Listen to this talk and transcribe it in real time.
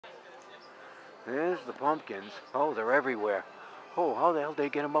There's the pumpkins. Oh, they're everywhere. Oh, how the hell did they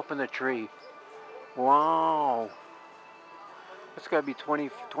get them up in the tree? Wow. That's got to be 20,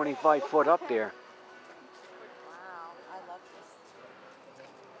 25 foot up there. Wow, I love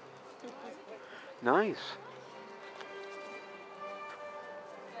this. Nice.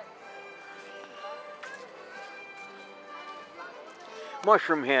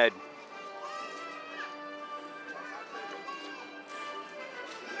 Mushroom head.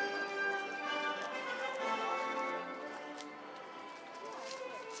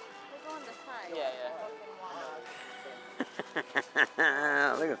 We'll go on the side.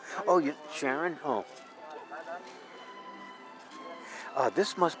 Look at, oh, Sharon? Oh.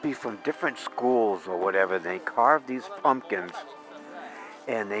 This must be from different schools or whatever. They carved these pumpkins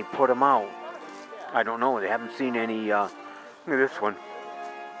and they put them out. I don't know. They haven't seen any. Look at this one.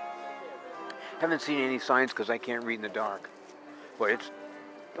 Haven't seen any signs because I can't read in the dark. But it's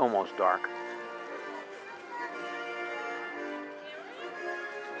almost dark.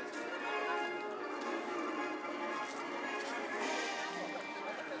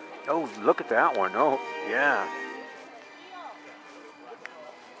 Oh, look at that one. Oh, yeah.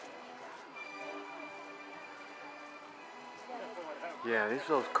 Yeah, these are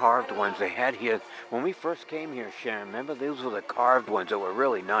those carved ones they had here. When we first came here, Sharon, remember those were the carved ones that were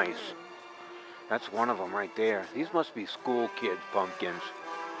really nice. That's one of them right there. These must be school kids' pumpkins.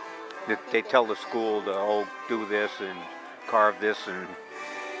 They tell the school to, oh, do this and carve this and...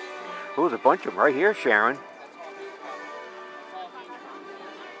 Oh, there's a bunch of them right here, Sharon.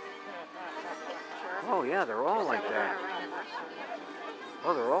 Oh, yeah, they're all like that.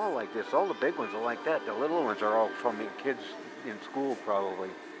 Oh, they're all like this. All the big ones are like that. The little ones are all from the kids in school, probably.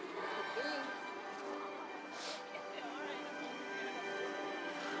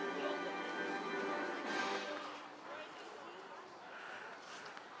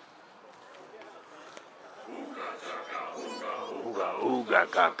 Ooga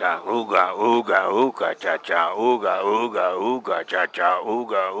kaka, ooga ooga ooga cha cha, ooga ooga ooga cha cha,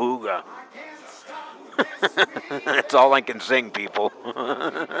 ooga ooga. That's all I can sing, people.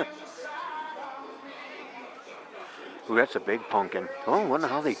 Ooh, that's a big pumpkin. Oh, I wonder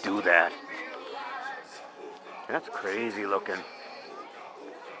how they do that. That's crazy looking.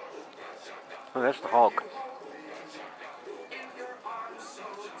 Oh, that's the Hulk.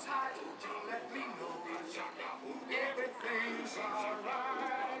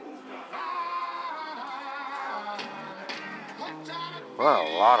 Well,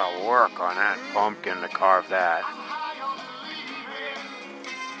 a lot of work on that pumpkin to carve that.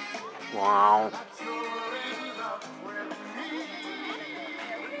 Wow.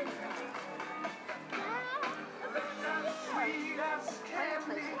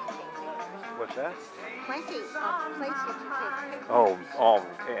 What's that? Plenty of places to take. Oh,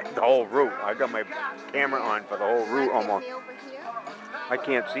 the whole route. I got my camera on for the whole route almost. Me over here? I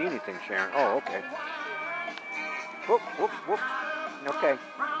can't see anything, Sharon. Oh, okay. Whoop, whoop, whoop. Okay.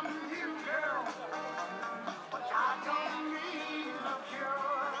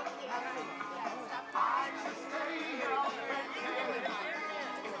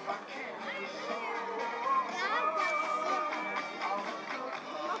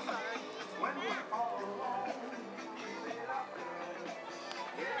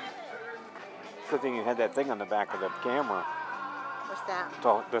 Good thing you had that thing on the back of the camera. What's that?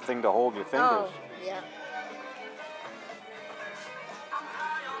 The thing to hold your fingers. Oh, yeah.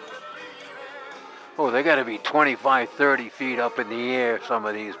 Oh, they got to be 25, 30 feet up in the air, some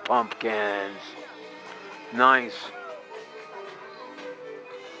of these pumpkins. Nice.